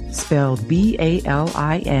 spelled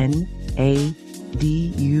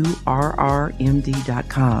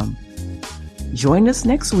BALINADURRMD.com. Join us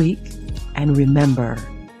next week, and remember,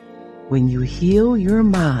 when you heal your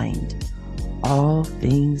mind, all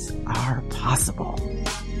things are possible.